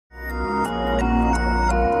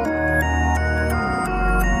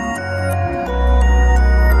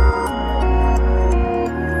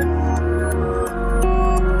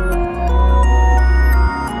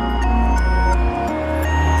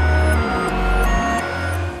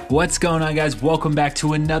What's going on, guys? Welcome back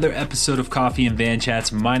to another episode of Coffee and Van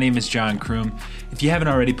Chats. My name is John Kroom. If you haven't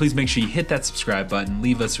already, please make sure you hit that subscribe button,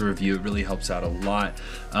 leave us a review. It really helps out a lot.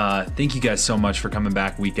 Thank you guys so much for coming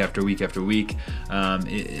back week after week after week.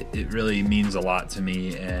 It really means a lot to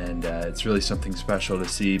me, and it's really something special to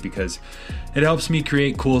see because it helps me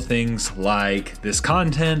create cool things like this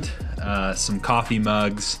content, some coffee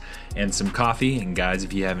mugs, and some coffee. And guys,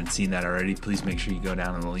 if you haven't seen that already, please make sure you go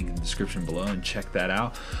down in the link in the description below and check that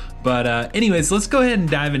out. But anyways, let's go ahead and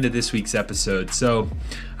dive into this week's episode. So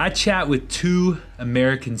I chat with two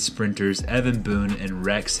American sprinters, Evan Boone and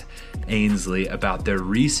Rex Ainsley, about their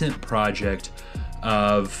recent project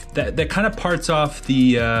of that kind of parts off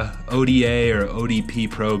the ODA or ODP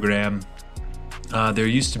program. There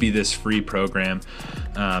used to be this free program.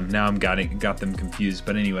 Now I'm got them confused.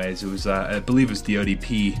 But anyways, it was I believe it was the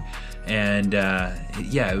ODP, and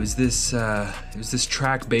it was this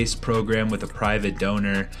track-based program with a private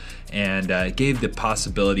donor, and it gave the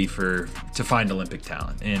possibility to find Olympic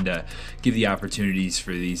talent and give the opportunities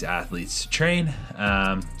for these athletes to train.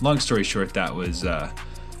 Long story short, that was the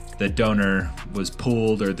donor was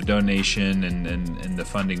pulled, or the donation and the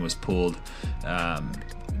funding was pulled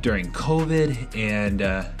during COVID,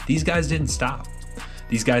 and these guys didn't stop.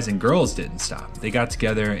 These guys and girls didn't stop. They got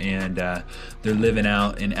together, and they're living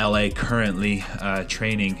out in LA currently,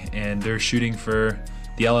 training, and they're shooting for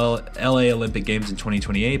the LA Olympic Games in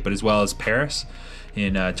 2028, but as well as Paris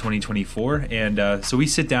in 2024. And so we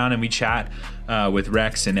sit down and we chat with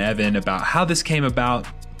Rex and Evan about how this came about,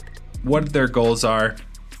 what their goals are,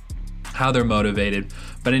 how they're motivated.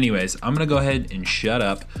 But anyways, I'm gonna go ahead and shut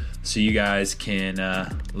up so you guys can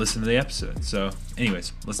listen to the episode. So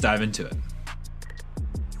anyways, let's dive into it.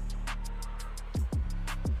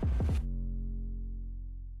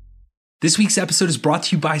 This week's episode is brought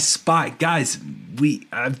to you by Spot. Guys,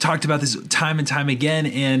 I've talked about this time and time again,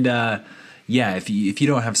 and if you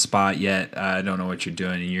don't have Spot yet, I don't know what you're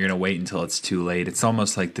doing, and you're gonna wait until it's too late. It's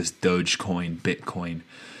almost like this Dogecoin, Bitcoin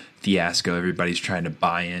fiasco. Everybody's trying to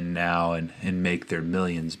buy in now and make their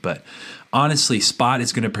millions, but honestly, Spot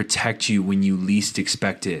is going to protect you when you least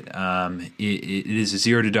expect it. It is a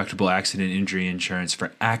zero deductible accident injury insurance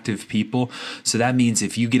for active people. So that means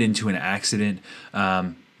if you get into an accident,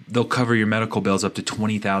 they'll cover your medical bills up to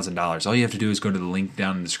 $20,000. All you have to do is go to the link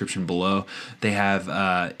down in the description below. They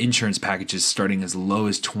have insurance packages starting as low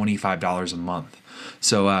as $25 a month.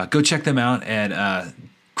 So go check them out at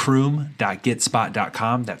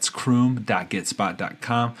Kroom.getspot.com. That's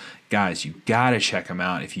Kroom.getspot.com. Guys, you gotta check them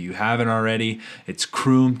out if you haven't already. It's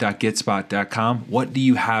Kroom.getspot.com. What do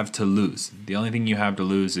you have to lose? The only thing you have to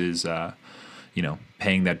lose is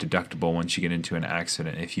paying that deductible once you get into an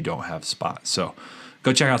accident if you don't have Spot. So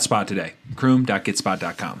go check out Spot today.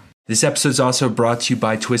 Kroom.getspot.com. This episode is also brought to you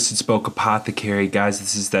by Twisted Spoke Apothecary. Guys,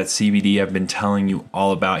 this is that CBD I've been telling you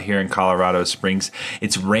all about here in Colorado Springs.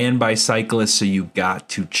 It's ran by cyclists, so you got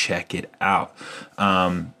to check it out.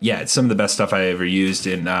 It's some of the best stuff I ever used,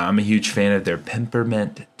 and I'm a huge fan of their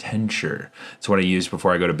peppermint tincture. It's what I use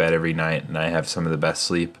before I go to bed every night, and I have some of the best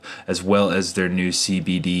sleep, as well as their new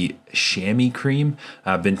CBD chamois cream.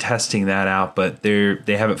 I've been testing that out, but they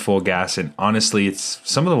have it full gas, and honestly, it's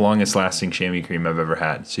some of the longest lasting chamois cream I've ever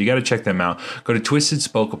had. So you got to check them out. Go to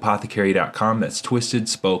twistedspokeapothecary.com. That's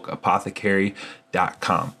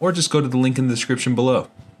twistedspokeapothecary.com, or just go to the link in the description below.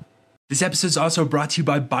 This episode is also brought to you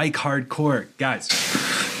by Bike Hardcore. Guys,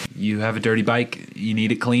 you have a dirty bike, you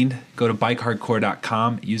need it cleaned, go to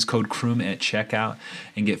bikehardcore.com, use code Kroom at checkout,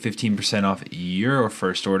 and get 15% off your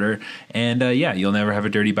first order. And you'll never have a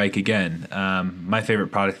dirty bike again. My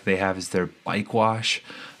favorite product they have is their bike wash.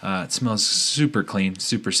 It smells super clean,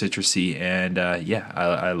 super citrusy, and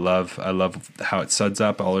I love how it suds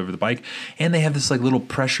up all over the bike. And they have this like little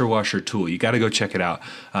pressure washer tool. You got to go check it out.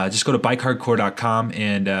 Just go to bikehardcore.com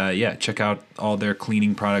and check out all their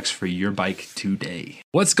cleaning products for your bike today.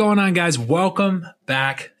 What's going on, guys? Welcome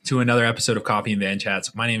back to another episode of Coffee and Van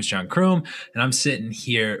Chats. My name is John Kroom, and I'm sitting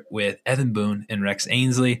here with Evan Boone and Rex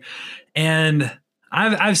Ainsley, and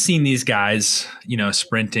I've seen these guys,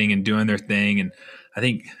 sprinting and doing their thing, and I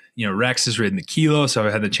think, Rex has ridden the Kilo, so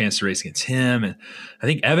I've had the chance to race against him. And I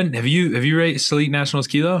think, Evan, have you raced Elite Nationals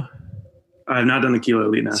Kilo? I have not done the Kilo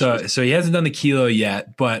Elite Nationals. So he hasn't done the Kilo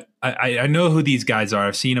yet, but I know who these guys are.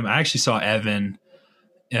 I've seen them. I actually saw Evan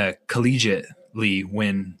collegiately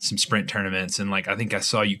win some sprint tournaments, and I think I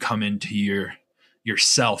saw you come into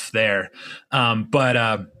yourself there.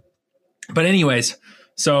 But anyways,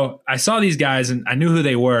 so I saw these guys and I knew who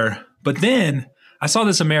they were, but then I saw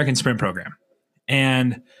this American Sprint program,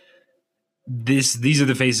 and these are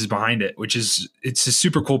the faces behind it, it's a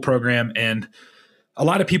super cool program. And a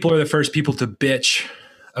lot of people are the first people to bitch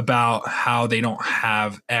about how they don't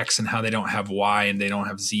have X and how they don't have Y and they don't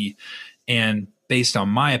have Z. And based on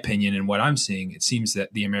my opinion and what I'm seeing, it seems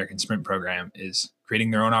that the American Sprint program is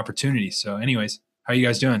creating their own opportunities. So anyways, how are you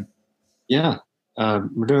guys doing? Yeah,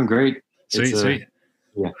 we're doing great. Sweet.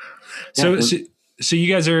 Yeah. So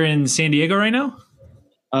you guys are in San Diego right now?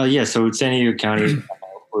 Yeah, so it's San Diego County.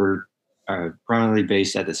 We're primarily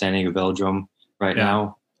based at the San Diego Velodrome right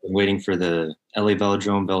now. We're waiting for the LA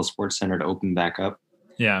Velodrome, Bell Sports Center to open back up.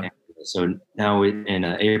 Yeah. And so now in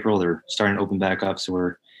April, they're starting to open back up. So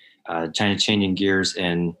we're changing gears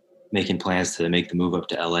and making plans to make the move up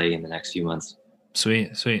to LA in the next few months.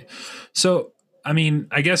 Sweet. So, I mean,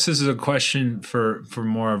 I guess this is a question for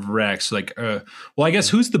more of Rex. Like, I guess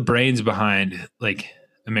who's the brains behind like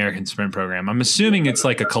American Sprint program? I'm assuming it's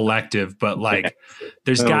like a collective, but like,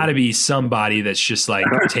 there's got to be somebody that's just like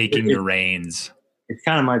taking the reins. It's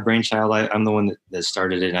kind of my brainchild. I'm the one that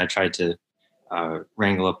started it, and I tried to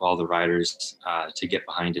wrangle up all the riders to get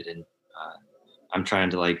behind it, and I'm trying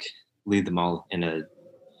to like lead them all in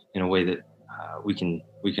a way that we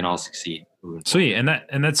can all succeed. Sweet,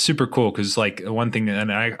 and that's super cool because like one thing,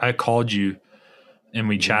 and I called you and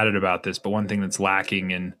we chatted about this, but one thing that's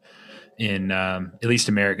lacking in at least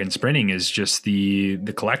American sprinting is just the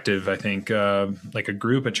collective. I think like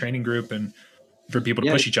a training group, and for people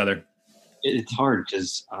to push each other. It's hard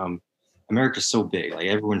because America's so big. Like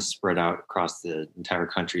everyone's spread out across the entire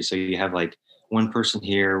country, so you have like one person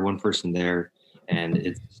here, one person there, and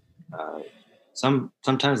it's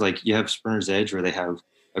sometimes like you have Sprinter's Edge where they have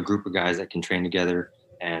a group of guys that can train together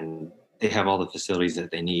and they have all the facilities that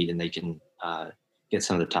they need and they can get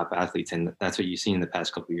some of the top athletes. And that's what you've seen in the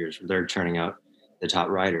past couple of years where they're turning out the top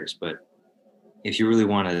riders. But if you really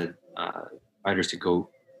want riders to go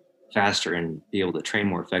faster and be able to train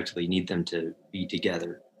more effectively, you need them to be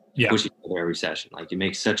together, push each other every session. Like it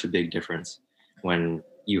makes such a big difference when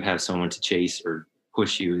you have someone to chase or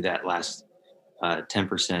push you that last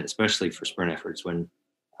 10%, especially for sprint efforts, when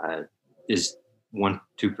is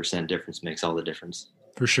 1-2% difference makes all the difference.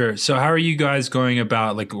 For sure. So how are you guys going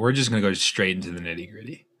about, like, we're just going to go straight into the nitty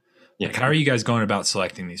gritty. Yeah. Like, how are you guys going about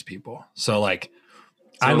selecting these people? So like,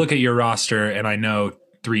 I look at your roster and I know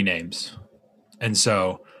 3 names. And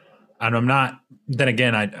so, and I'm not, then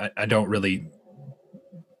again, I don't really,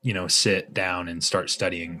 sit down and start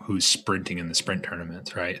studying who's sprinting in the sprint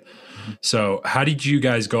tournaments. Right. Mm-hmm. So how did you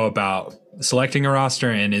guys go about selecting a roster,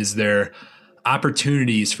 and is there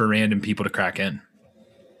opportunities for random people to crack in?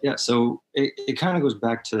 Yeah, so it kind of goes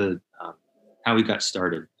back to how we got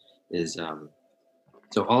started. Is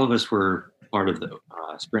so all of us were part of the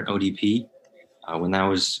Sprint ODP when that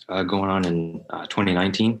was going on in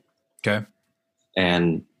 2019. Okay.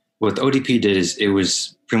 And what the ODP did is it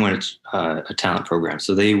was pretty much a talent program.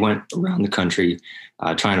 So they went around the country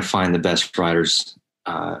trying to find the best riders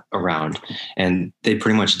around, and they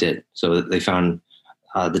pretty much did. So they found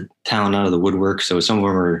the talent out of the woodwork. So some of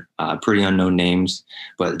them are pretty unknown names,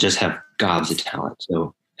 but just have gobs of talent.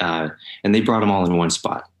 So, and they brought them all in one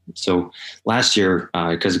spot. So last year,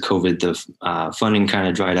 because of COVID, the funding kind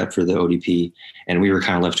of dried up for the ODP, and we were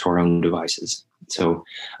kind of left to our own devices. So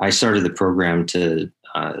I started the program to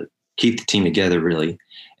keep the team together, really,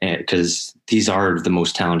 because these are the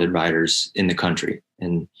most talented riders in the country.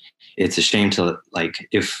 And it's a shame to, like,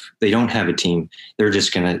 if they don't have a team,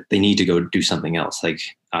 they need to go do something else. Like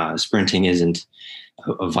sprinting isn't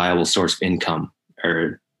a viable source of income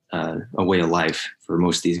or a way of life for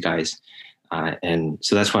most of these guys. And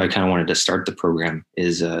so that's why I kind of wanted to start the program,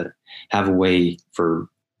 is have a way for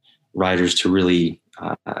riders to really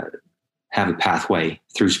have a pathway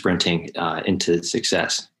through sprinting into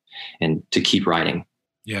success and to keep riding.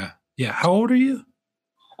 Yeah. Yeah. How old are you?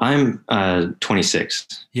 I'm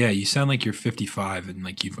 26. Yeah, you sound like you're 55 and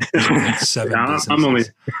like you've like 7 businesses. I'm only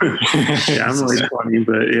 20,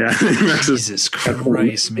 but yeah. Jesus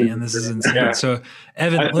Christ, man, this is insane. Yeah. So,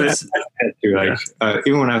 Evan,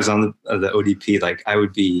 even when I was on the ODP, like I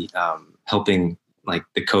would be helping like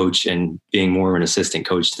the coach and being more of an assistant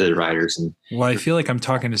coach to the riders. And well, I feel like I'm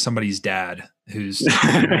talking to somebody's dad who's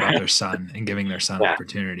talking about their son and giving their son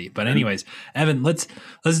opportunity. But anyways, Evan, let's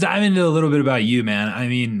dive into a little bit about you, man. I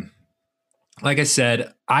mean, like I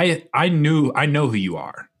said, I know who you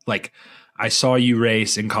are. Like I saw you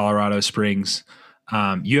race in Colorado Springs.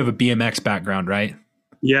 You have a BMX background, right?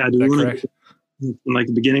 Yeah, dude. Is that correct? From like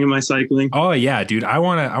the beginning of my cycling. Oh yeah, dude. I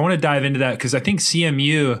want to dive into that because I think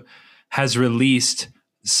CMU has released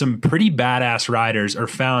some pretty badass riders or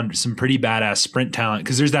found some pretty badass sprint talent.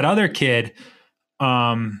 Cause there's that other kid,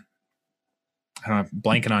 I don't know,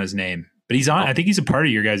 blanking on his name, but he's on, I think he's a part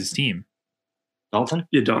of your guys' team. Dalton?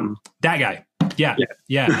 Yeah, Dalton. That guy. Yeah.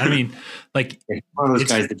 I mean, like one of those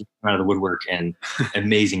guys that just come out of the woodwork and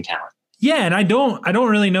amazing talent. Yeah, and I don't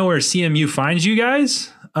really know where CMU finds you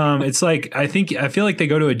guys. It's like I feel like they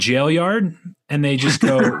go to a jail yard and they just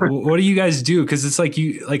go, "What do you guys do?" Because it's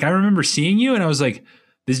like I remember seeing you and I was like,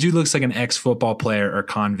 "This dude looks like an ex-football player or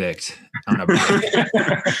convict on a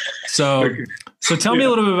bike." So tell me a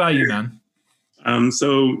little bit about you, man.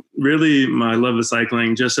 So really, my love of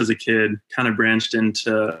cycling, just as a kid, kind of branched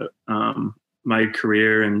into my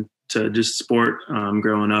career and to just sport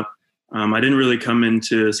growing up. I didn't really come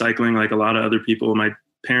into cycling like a lot of other people. My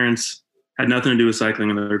parents had nothing to do with cycling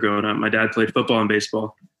when they were growing up. My dad played football and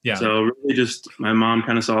baseball. Yeah. So really just my mom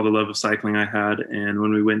kind of saw the love of cycling I had. And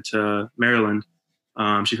when we went to Maryland,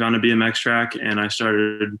 she found a BMX track and I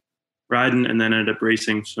started riding and then ended up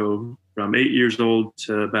racing. So from 8 years old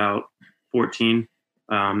to about 14,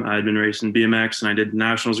 I had been racing BMX and I did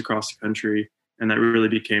nationals across the country. And that really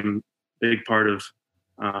became a big part of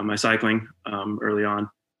my cycling early on.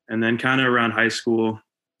 And then kind of around high school,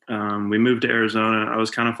 we moved to Arizona. I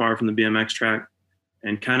was kind of far from the BMX track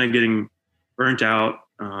and kind of getting burnt out.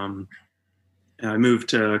 I moved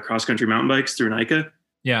to cross-country mountain bikes through NICA.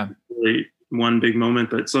 Yeah. Really one big moment,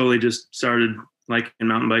 but slowly just started liking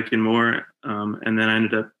mountain biking more. And then I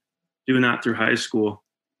ended up doing that through high school.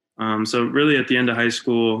 So really at the end of high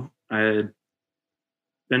school, I had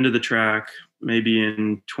been to the track maybe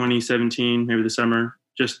in 2017, maybe the summer,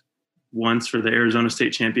 just once for the Arizona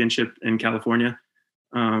State Championship in California.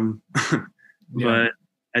 But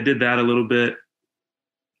I did that a little bit.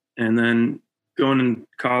 And then going in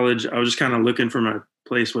college, I was just kind of looking for my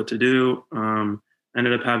place, what to do.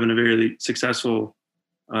 Ended up having a very successful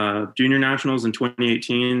junior nationals in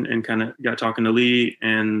 2018 and kind of got talking to Lee,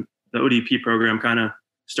 and the ODP program kind of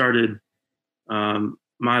started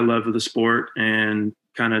my love of the sport and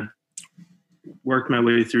kind of worked my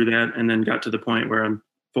way through that and then got to the point where I'm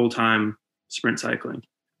full-time sprint cycling.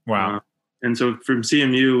 Wow. And so from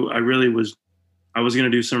CMU, I was going to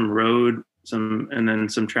do some road, and then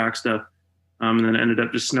some track stuff. And then ended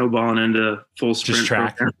up just snowballing into full sprint. Just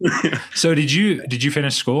track. So did you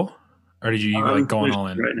finish school or did you like going all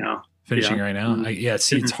in right now? Finishing right now?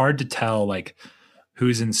 See, it's hard to tell like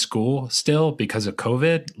who's in school still because of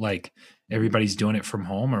COVID. Like everybody's doing it from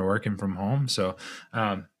home or working from home. So,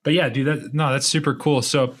 but yeah, dude, that's super cool.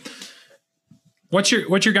 So what's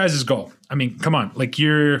your guys' goal? I mean, come on, like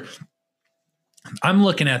I'm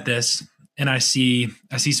looking at this and I see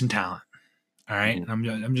some talent. All right. And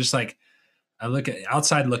I'm just like, I look at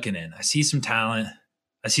outside looking in, I see some talent.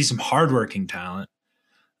 I see some hardworking talent.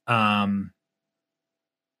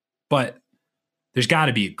 But there's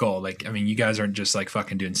gotta be a goal. Like, I mean, you guys aren't just like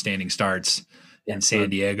fucking doing standing starts in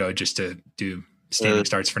San Diego just to do standing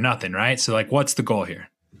starts for nothing. Right. So like, what's the goal here?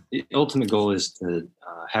 The ultimate goal is to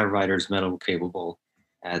have riders medal capable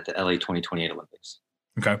at the LA 2028 Olympics.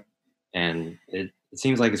 Okay. And it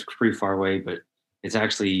seems like it's pretty far away, but it's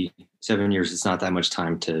actually 7 years. It's not that much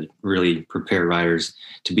time to really prepare riders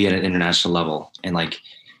to be at an international level. And like,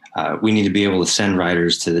 we need to be able to send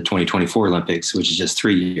riders to the 2024 Olympics, which is just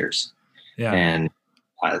 3 years. Yeah. And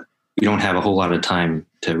we don't have a whole lot of time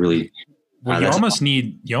to really. Well, you almost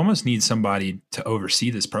need somebody to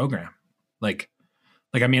oversee this program. Like,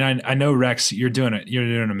 I mean, I know Rex, you're doing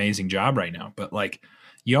an amazing job right now, but like,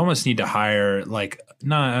 you almost need to hire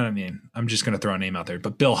I'm just going to throw a name out there,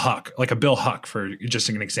 but Bill Huck, like a Bill Huck for just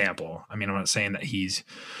an example. I mean, I'm not saying that he's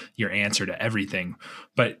your answer to everything,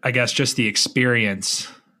 but I guess just the experience.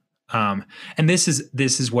 And this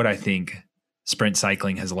is what I think sprint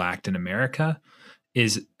cycling has lacked in America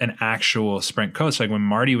is an actual sprint coach. Like when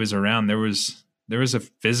Marty was around, there was a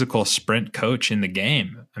physical sprint coach in the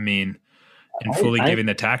game. I mean, and fully giving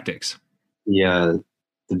the tactics. Yeah.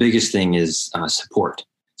 The biggest thing is support.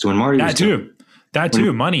 So when Marty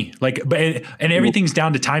money, like, and everything's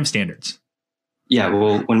down to time standards. Yeah.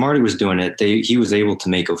 Well, when Marty was doing it, he was able to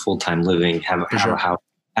make a full-time living, have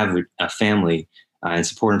a family, and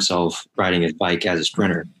support himself riding his bike as a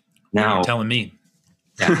sprinter. Now, you're telling me,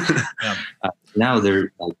 now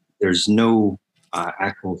there's no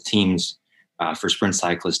actual teams for sprint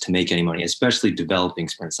cyclists to make any money, especially developing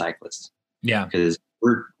sprint cyclists. Yeah, because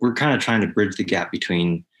we're kind of trying to bridge the gap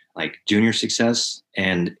between like junior success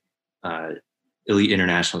and elite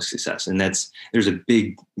international success, and there's a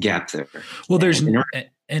big gap there. Well,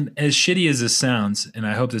 and as shitty as this sounds, and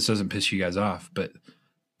I hope this doesn't piss you guys off, but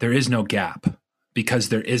there is no gap because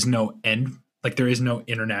there is no end. Like there is no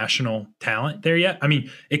international talent there yet. I mean,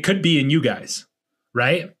 it could be in you guys,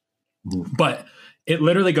 right? Mm-hmm. But it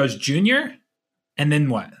literally goes junior, and then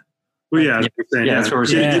what? Well, yeah, that's what we're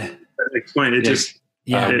saying. Explain it. Just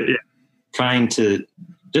trying to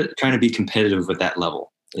just trying to be competitive with that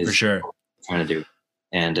level is For sure. what I'm trying to do.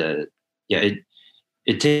 And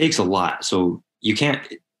it takes a lot. So you can't,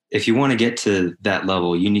 if you want to get to that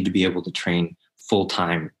level, you need to be able to train full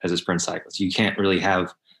time as a sprint cyclist. You can't really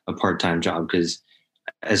have a part-time job, because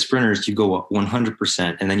as sprinters, you go up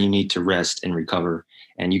 100% and then you need to rest and recover,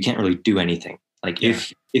 and you can't really do anything. Like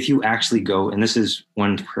if you actually go, and this is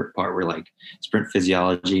one part where like sprint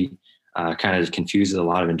physiology kind of confuses a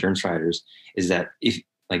lot of endurance riders, is that if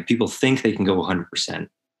like people think they can go 100%,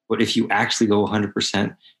 but if you actually go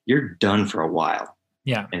 100%, you're done for a while.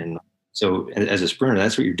 Yeah. And so as a sprinter,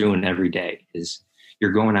 that's what you're doing every day, is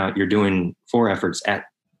you're going out, you're doing 4 efforts at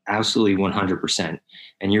absolutely 100%,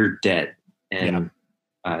 and you're dead. And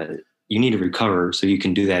you need to recover so you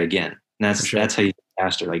can do that again. And that's how you get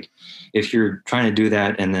faster. Like if you're trying to do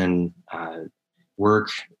that and then work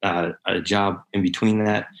a job in between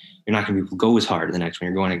that, you're not going to be able to go as hard the next one.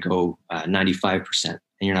 You're going to go 95%, and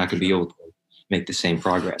you're not going to be able to make the same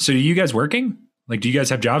progress. So are you guys working? Like, do you guys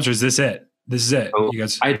have jobs, or is this it? This is it. So You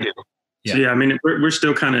guys. I do. Yeah. So, yeah, I mean, we're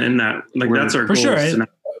still kind of in that. Like that's our for goal. sure. I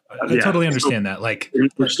totally understand that. Like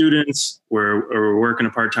we're students, we're working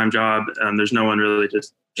a part-time job, and there's no one really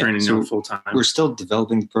just training full time. We're still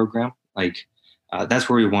developing the program. Like that's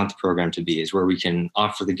where we want the program to be, is where we can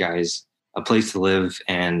offer the guys a place to live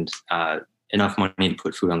and enough money to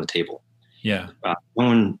put food on the table. Yeah. No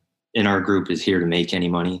one in our group is here to make any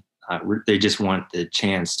money. They just want the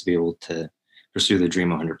chance to be able to pursue the dream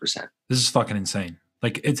 100%. This is fucking insane.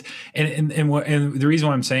 Like it's, and the reason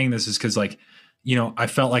why I'm saying this is because, like, you know, I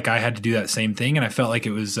felt like I had to do that same thing. And I felt like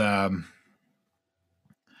it was, I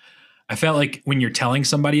felt like when you're telling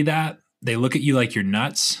somebody that, they look at you like you're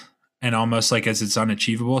nuts and almost like as it's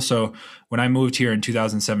unachievable. So when I moved here in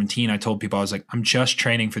 2017, I told people, I was like, I'm just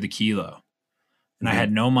training for the kilo. And I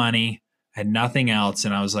had no money, I had nothing else.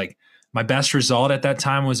 And I was like, my best result at that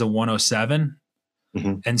time was a 107.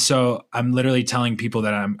 And so I'm literally telling people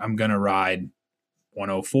that I'm going to ride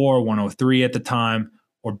 104, 103 at the time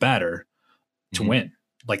or better to win.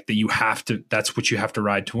 Like that you have to, that's what you have to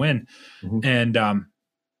ride to win. And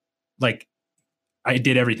like I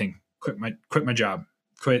did everything, quit my job,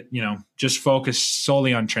 just focus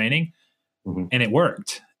solely on training, and it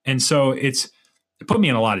worked. And so it put me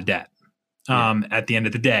in a lot of debt at the end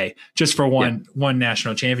of the day, just for one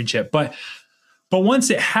national championship. But once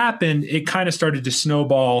it happened, it kind of started to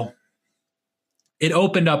snowball. It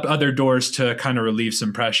opened up other doors to kind of relieve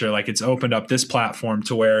some pressure. Like it's opened up this platform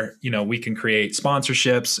to where, we can create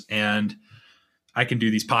sponsorships, and I can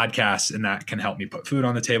do these podcasts, and that can help me put food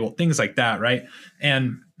on the table, things like that. Right.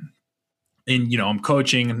 And I'm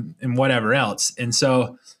coaching and whatever else. And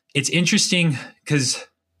so it's interesting because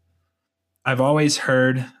I've always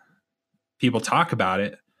heard people talk about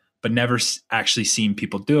it, but never actually seen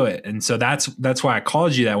people do it. And so that's why I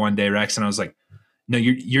called you that one day, Rex. And I was like, no,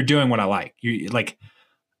 you're doing what I like. You like,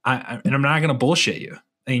 and I'm not going to bullshit you.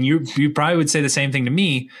 And you probably would say the same thing to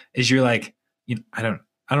me, is you're like, I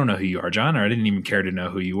don't know who you are, John, or I didn't even care to know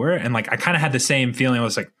who you were. And like, I kind of had the same feeling. I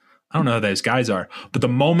was like, I don't know who those guys are. But the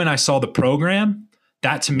moment I saw the program,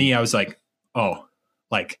 that to me, I was like, oh,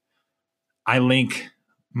 like I link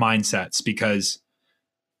mindsets, because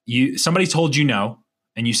somebody told you no,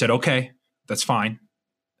 and you said, okay, that's fine.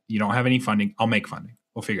 You don't have any funding. I'll make funding.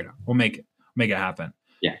 We'll figure it out. We'll make it happen.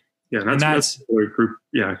 Yeah. Yeah. That's what our group,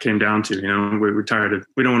 came down to, we're tired of,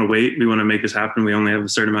 we don't want to wait. We want to make this happen. We only have a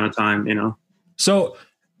certain amount of time, So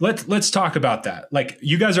let's talk about that. Like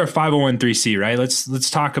you guys are 501(c), right? Let's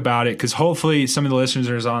talk about it. Cause hopefully some of the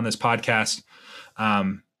listeners on this podcast,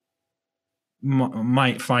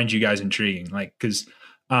 might find you guys intriguing. Like, cause,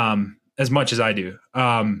 as much as I do,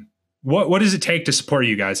 what does it take to support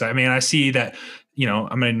you guys? I mean, I see that,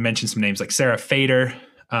 I'm going to mention some names like Sarah Fader,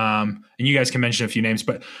 and you guys can mention a few names,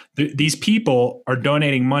 but these people are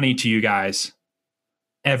donating money to you guys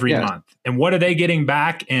every month. And what are they getting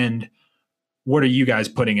back, and what are you guys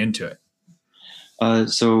putting into it?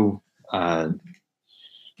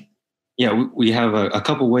 We have a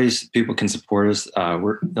couple ways people can support us.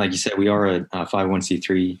 We're, like you said, we are a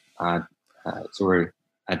 501(c)(3). So we're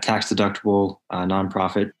a tax deductible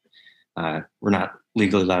nonprofit. We're not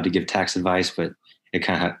legally allowed to give tax advice, but it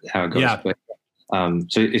kind of how it goes. Yeah. But,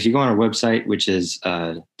 so if you go on our website, which is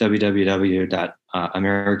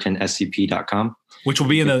www.americanscp.com, which will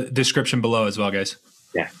be in the description below as well, guys.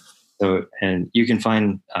 Yeah. So, and you can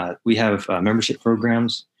find, we have membership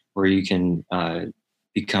programs where you can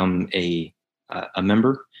become a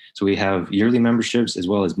member. So we have yearly memberships as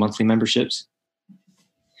well as monthly memberships.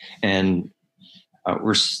 And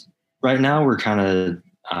we're still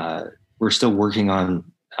working on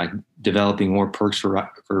developing more perks for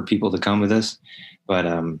people to come with us. but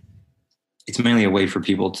it's mainly a way for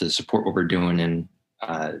people to support what we're doing and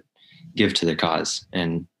give to the cause,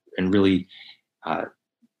 and really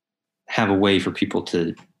have a way for people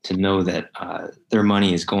to know that their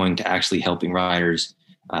money is going to actually helping riders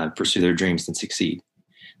pursue their dreams and succeed.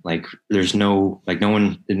 Like there's no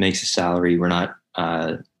one that makes a salary. We're not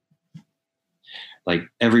like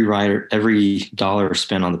every dollar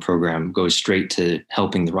spent on the program goes straight to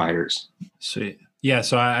helping the riders. Sweet. Yeah.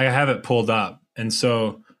 So I have it pulled up. And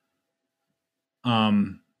so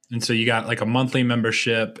you got like a monthly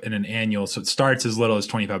membership and an annual. So it starts as little as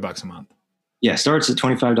 $25 a month. Yeah. It starts at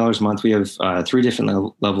 $25 a month. We have 3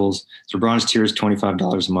 different levels. So bronze tier is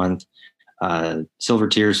 $25 a month. Silver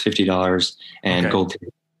tier is $50 and gold tier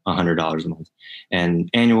 $100 a month. And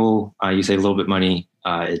annual, you save a little bit money.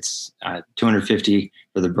 It's $250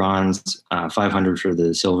 for the bronze, $500 for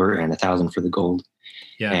the silver, and $1,000 for the gold.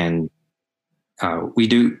 Yeah. And we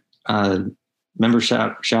do member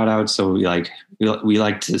shout outs. So we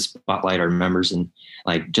like to spotlight our members and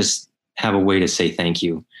like just have a way to say thank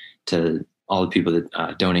you to all the people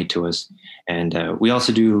that donate to us. And we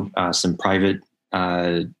also do some private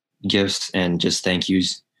gifts and just thank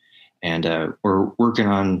yous. And we're working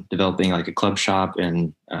on developing like a club shop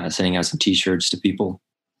and sending out some T-shirts to people.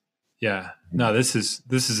 Yeah, no, this is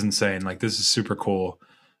insane. Like this is super cool.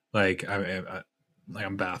 Like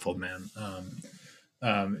I'm baffled, man.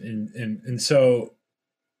 And so,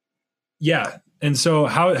 yeah. And so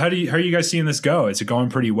how are you guys seeing this go? Is it going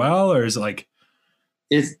pretty well, or is it like?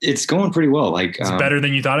 It's going pretty well. Like it's better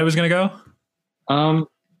than you thought it was going to go. I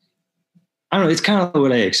don't know. It's kind of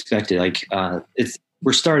what I expected. Like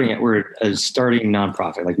we're a starting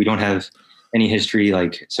nonprofit. Like we don't have any history.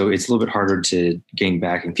 Like, so it's a little bit harder to gain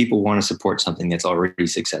back, and people want to support something that's already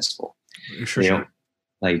successful. Sure.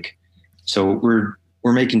 Like, so we're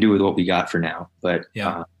making do with what we got for now, but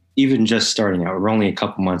even just starting out, we're only a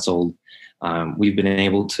couple months old. We've been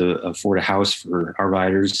able to afford a house for our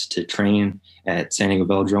riders to train at San Diego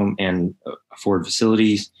Velodrome and afford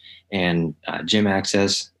facilities and gym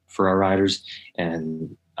access for our riders.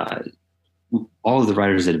 And all of the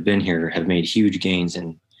riders that have been here have made huge gains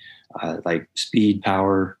in like speed,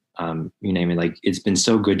 power, you name it. Like it's been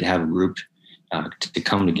so good to have a group to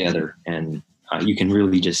come together, and you can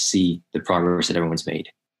really just see the progress that everyone's made.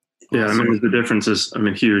 Yeah, I mean, the difference is,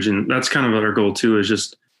 huge. And that's kind of what our goal too is,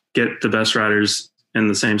 just get the best riders in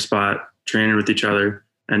the same spot, training with each other,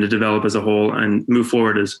 and to develop as a whole and move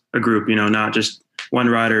forward as a group, not just one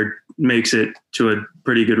rider makes it to a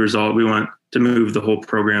pretty good result. We want to move the whole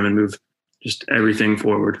program and move just everything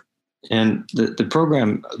forward. And the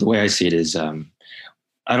program, the way I see it is,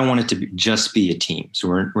 I don't want it to just be a team. So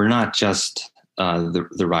we're not just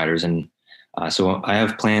the riders. And so I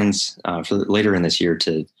have plans for later in this year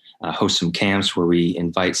to host some camps where we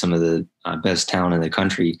invite some of the best talent in the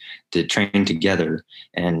country to train together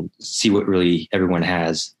and see what really everyone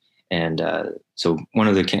has. And so one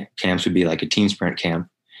of the camps would be like a team sprint camp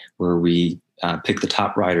where we pick the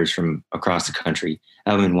top riders from across the country,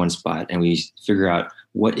 have them in one spot, and we figure out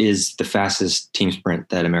what is the fastest team sprint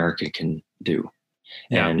that America can do.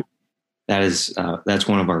 Yeah. And that's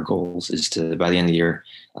one of our goals, is to, by the end of the year,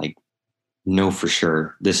 like, know for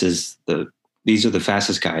sure these are the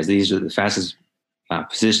fastest guys. These are the fastest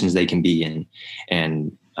positions they can be in,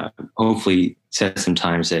 and hopefully set some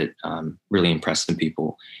times that really impress some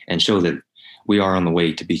people and show that we are on the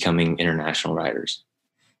way to becoming international riders.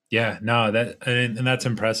 Yeah, no, and that's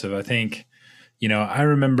impressive. I think, I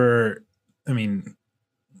remember,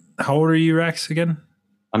 how old are you, Rex, again?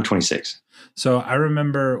 I'm 26. So I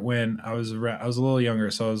remember when I was a little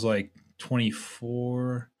younger. So I was like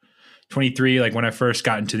 24, 23, like when I first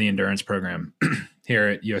got into the endurance program here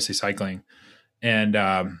at USA Cycling. And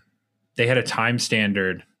they had a time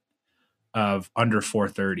standard of under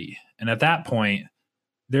 4:30. And at that point,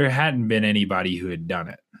 there hadn't been anybody who had done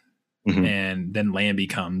it. Mm-hmm. And then Lambie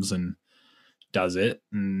comes and does it,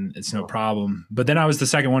 and it's no problem. But then I was the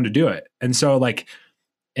second one to do it. And so like,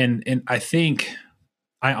 and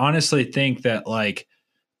I honestly think that like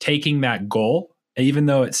taking that goal, even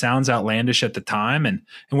though it sounds outlandish at the time, and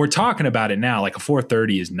we're talking about it now, like a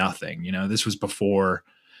 4:30 is nothing. This was before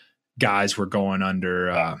guys were going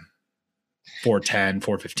under 4:10,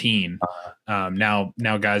 4:15.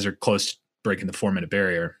 Now guys are close to breaking the 4-minute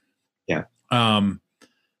barrier. Yeah.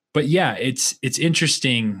 But yeah, it's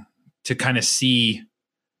interesting to kind of see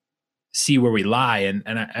where we lie. And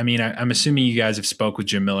I'm assuming you guys have spoke with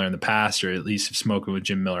Jim Miller in the past, or at least have spoken with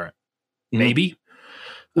Jim Miller, maybe.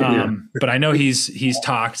 Yeah. But I know he's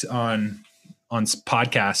talked on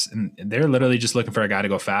podcasts, and they're literally just looking for a guy to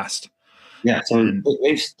go fast. Yeah. So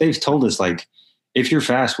they've told us, like, if you're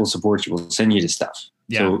fast, we'll support you. We'll send you to stuff.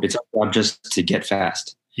 Yeah. So it's our job just to get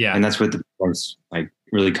fast. Yeah. And that's what the performance like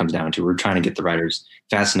really comes down to. We're trying to get the riders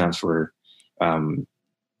fast enough for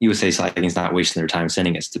USA Cycling is not wasting their time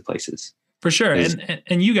sending us to places. For sure.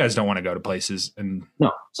 And you guys don't want to go to places and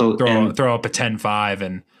no. So throw up a 10.5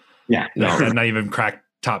 and not even crack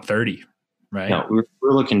top 30. Right. No,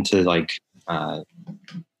 we're looking to like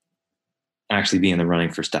actually be in the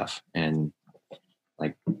running for stuff. And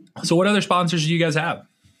like, so what other sponsors do you guys have?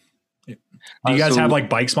 Do you guys have like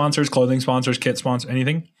bike sponsors, clothing sponsors, kit sponsors,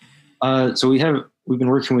 anything? So we've been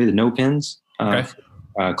working with No Pins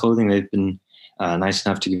clothing. They've been nice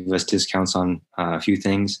enough to give us discounts on a few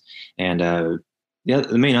things. And the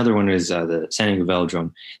main other one is the San Diego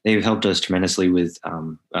Velodrome. They've helped us tremendously with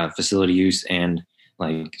facility use and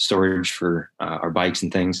like storage for our bikes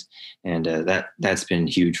and things. And that's been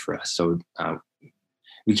huge for us. So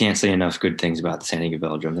we can't say enough good things about the San Diego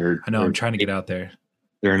Velodrome. I'm trying to get out there.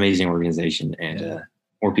 They're an amazing organization, and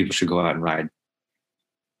more people should go out and ride.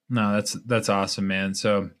 No, that's awesome, man.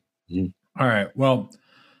 So, all right. Well,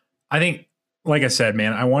 I think, like I said,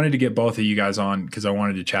 man, I wanted to get both of you guys on because I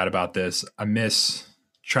wanted to chat about this. I miss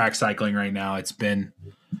track cycling right now. It's been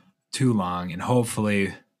too long, and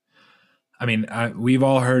hopefully, I mean, we've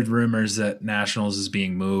all heard rumors that Nationals is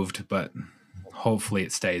being moved, but hopefully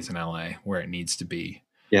it stays in LA where it needs to be.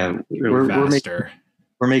 Yeah, faster.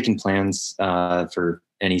 We're making plans for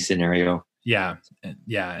any scenario. Yeah.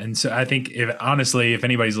 And so I think if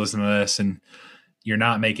anybody's listening to this and you're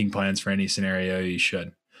not making plans for any scenario, you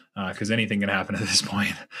should, because anything can happen at this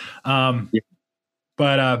point.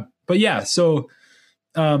 But yeah, so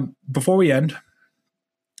before we end,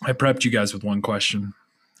 I prepped you guys with one question.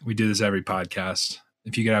 We do this every podcast.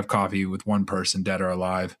 If you could have coffee with one person, dead or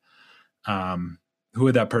alive, who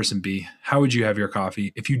would that person be? How would you have your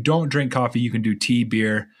coffee? If you don't drink coffee, you can do tea,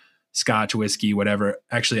 beer, scotch, whiskey, whatever.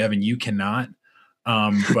 Actually, Evan, you cannot.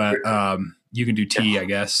 But you can do tea, I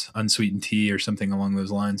guess, unsweetened tea or something along those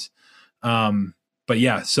lines. But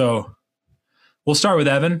yeah, so we'll start with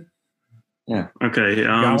Evan. Yeah. Okay.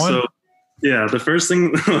 So yeah, the first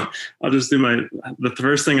thing I'll just do the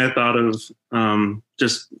first thing I thought of,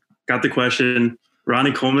 just got the question.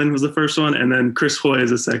 Ronnie Coleman was the first one, and then Chris Hoy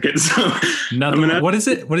is the second. So what is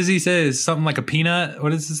it? What does he say? Is something like a peanut?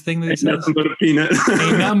 What is this thing that he says? Nothing but a peanut.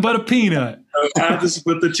 Ain't nothing but a peanut. I have to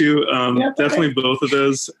split the two. Definitely both of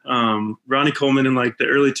those. Ronnie Coleman in like the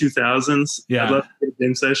early 2000s. Yeah. I'd love to get a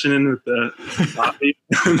gym session in with the coffee.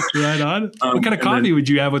 Right on. What kind of coffee would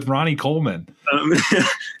you have with Ronnie Coleman?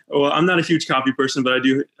 Well, I'm not a huge coffee person, but I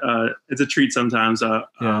do. It's a treat sometimes.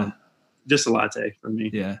 Just a latte for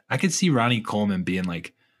me. Yeah. I could see Ronnie Coleman being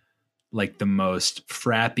like the most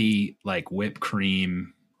frappy, like whipped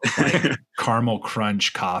cream, like caramel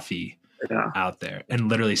crunch coffee out there, and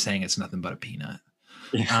literally saying it's nothing but a peanut.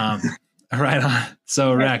 Right on.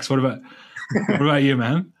 So Rex, what about you,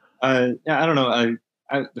 man? I don't know.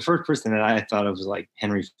 The first person that I thought of was like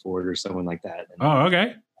Henry Ford or someone like that. And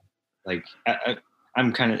okay. Like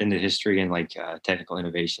I'm kind of into history and like technical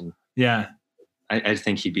innovation. Yeah. I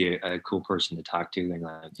think he'd be a cool person to talk to,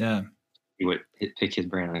 and he would pick his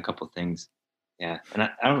brain on a couple of things. Yeah, and I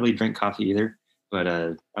don't really drink coffee either, but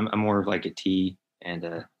I'm more of like a tea,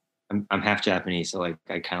 and I'm half Japanese, so like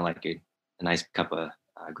I kind of like a nice cup of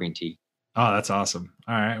green tea. Oh, that's awesome!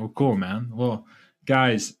 All right, well, cool, man. Well,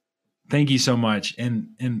 guys, thank you so much. And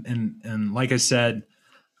like I said,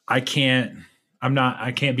 I can't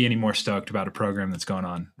be any more stoked about a program that's going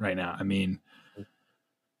on right now. I mean.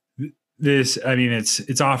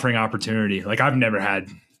 It's offering opportunity. Like I've never had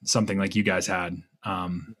something like you guys had.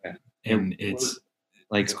 And it's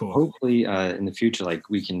cool. Hopefully in the future,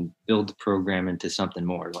 like we can build the program into something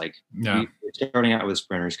more. Like we're starting out with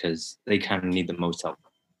sprinters because they kind of need the most help.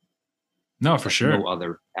 No, for sure. No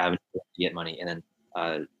other avenue to get money. And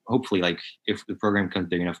then hopefully like if the program becomes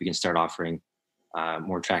big enough, we can start offering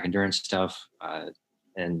more track endurance stuff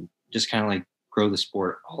and just kind of like grow the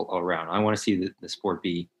sport all around. I want to see the sport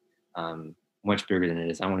be much bigger than it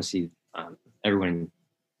is. I want to see everyone in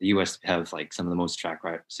the U.S. have like some of the most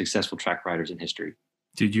successful track riders in history.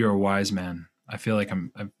 Dude, you're a wise man. I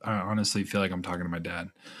honestly feel like I'm talking to my dad.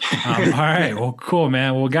 All right. Well, cool,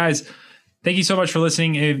 man. Well, guys, thank you so much for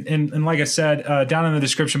listening. And like I said, down in the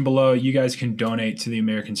description below, you guys can donate to the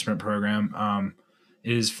American Sprint Program.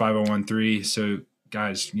 It is 501(c)(3). So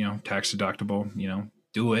guys, tax deductible,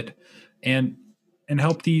 do it and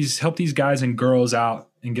help these guys and girls out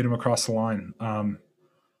and get them across the line.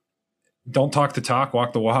 Don't talk the talk,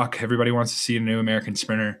 walk the walk. Everybody wants to see a new American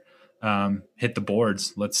sprinter hit the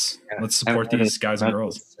boards. Let's support these guys and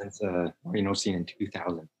girls. Since seeing in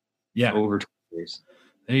 2000. Yeah, over 20 years.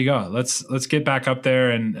 There you go. Let's get back up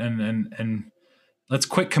there and let's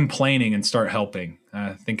quit complaining and start helping.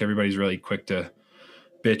 I think everybody's really quick to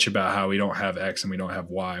bitch about how we don't have X and we don't have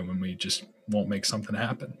Y when we just won't make something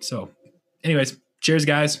happen. So anyways, cheers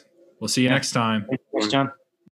guys. We'll see you next time. Thanks, John.